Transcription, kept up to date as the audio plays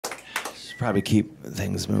probably keep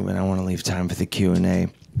things moving. I want to leave time for the Q&A.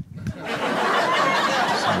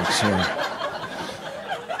 Sure.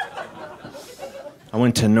 I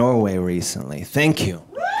went to Norway recently. Thank you.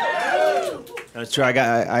 That's true. I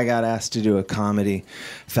got asked to do a comedy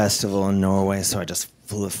festival in Norway, so I just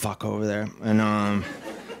flew the fuck over there. And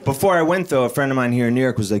before I went, though, a friend of mine here in New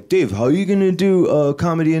York was like, Dave, how are you gonna do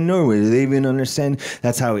comedy in Norway? Do they even understand?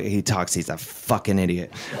 That's how he talks. He's a fucking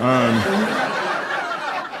idiot.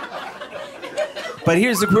 But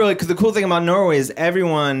here's the cool thing about Norway is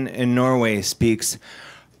everyone in Norway speaks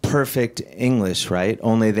perfect English, right?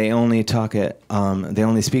 Only they only talk it. They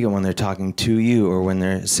only speak it when they're talking to you or when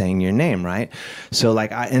they're saying your name, right? So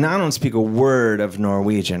like, I don't speak a word of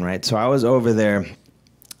Norwegian, right? So I was over there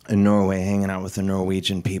in Norway hanging out with the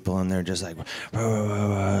Norwegian people, and they're just like,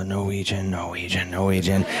 Norwegian, Norwegian,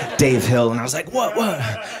 Norwegian, Dave Hill, and I was like, what?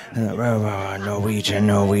 Norwegian,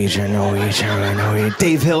 Norwegian, Norwegian, Norwegian,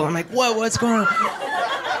 Dave Hill. I'm like, what's going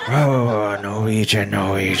on? Norwegian,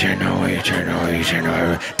 Norwegian, Norwegian, Norwegian,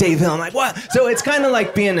 Norwegian. Dave Hill, I'm like, what? So it's kind of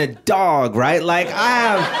like being a dog, right? Like, I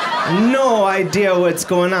have no idea what's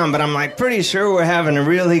going on, but I'm like pretty sure we're having a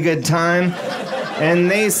really good time.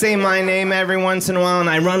 And they say my name every once in a while, and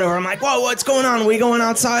I run over. I'm like, whoa, what's going on? Are we going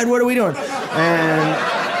outside? What are we doing? And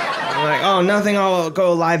I'm like, oh, nothing. I'll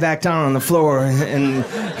go lie back down on the floor and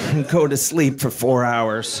go to sleep for 4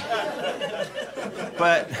 hours.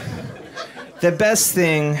 But the best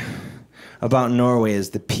thing about Norway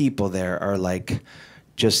is the people there are like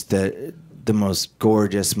just the most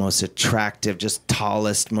gorgeous, most attractive, just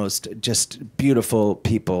tallest, most just beautiful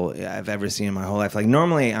people I've ever seen in my whole life. Like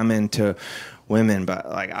normally I'm into women, but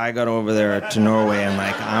like I got over there to Norway and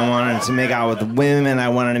like I wanted to make out with the women, I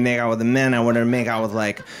wanted to make out with the men, I wanted to make out with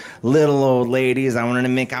like little old ladies, I wanted to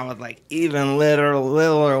make out with like even littler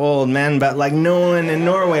old men, but like no one in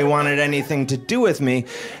Norway wanted anything to do with me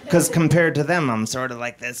because compared to them I'm sort of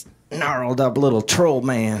like this gnarled up little troll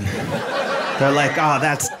man. They're like, oh,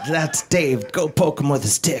 that's Dave, go poke him with a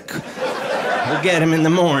stick, we'll get him in the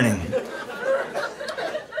morning.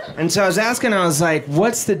 And so I was asking, I was like,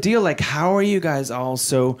 what's the deal? Like, how are you guys all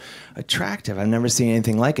so attractive? I've never seen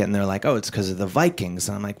anything like it. And they're like, oh, it's because of the Vikings.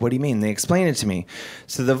 And I'm like, what do you mean? They explained it to me.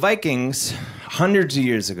 So the Vikings, hundreds of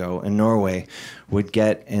years ago in Norway, would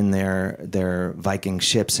get in their Viking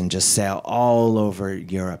ships and just sail all over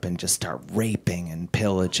Europe and just start raping and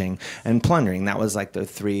pillaging and plundering. That was like the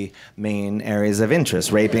three main areas of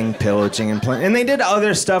interest: raping, pillaging, and plundering. And they did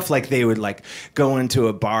other stuff, like they would like go into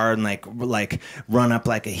a bar and like run up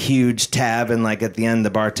like a huge tab, and like at the end the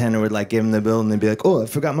bartender would like give them the bill and they'd be like, oh, I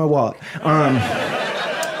forgot my wallet.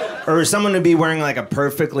 Or someone would be wearing like a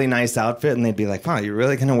perfectly nice outfit and they'd be like, wow, you're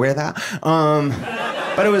really gonna wear that?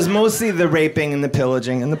 But it was mostly the raping and the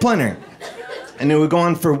pillaging and the plundering. And it would go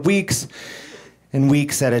on for weeks and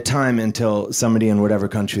weeks at a time until somebody in whatever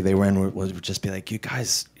country they were in would just be like, you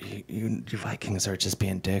guys, you Vikings are just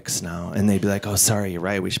being dicks now. And they'd be like, oh, sorry, you're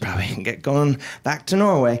right. We should probably get going back to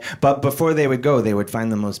Norway. But before they would go, they would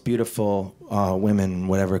find the most beautiful women in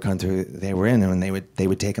whatever country they were in, and they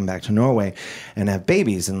would take them back to Norway and have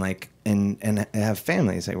babies and have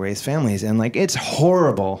families, like raise families. And like, it's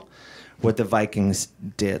horrible what the Vikings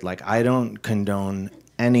did. Like, I don't condone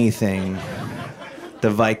anything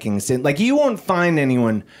the Vikings did. Like, you won't find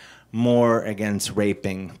anyone more against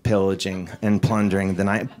raping, pillaging, and plundering than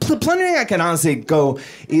I. Plundering, I can honestly go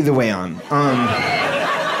either way on.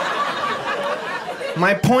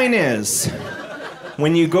 My point is,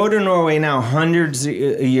 when you go to Norway now, hundreds of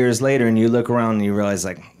years later, and you look around and you realize,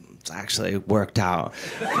 like, it's actually worked out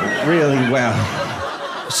really well.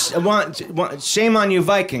 Shame on you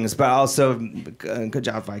Vikings, but also good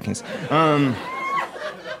job Vikings.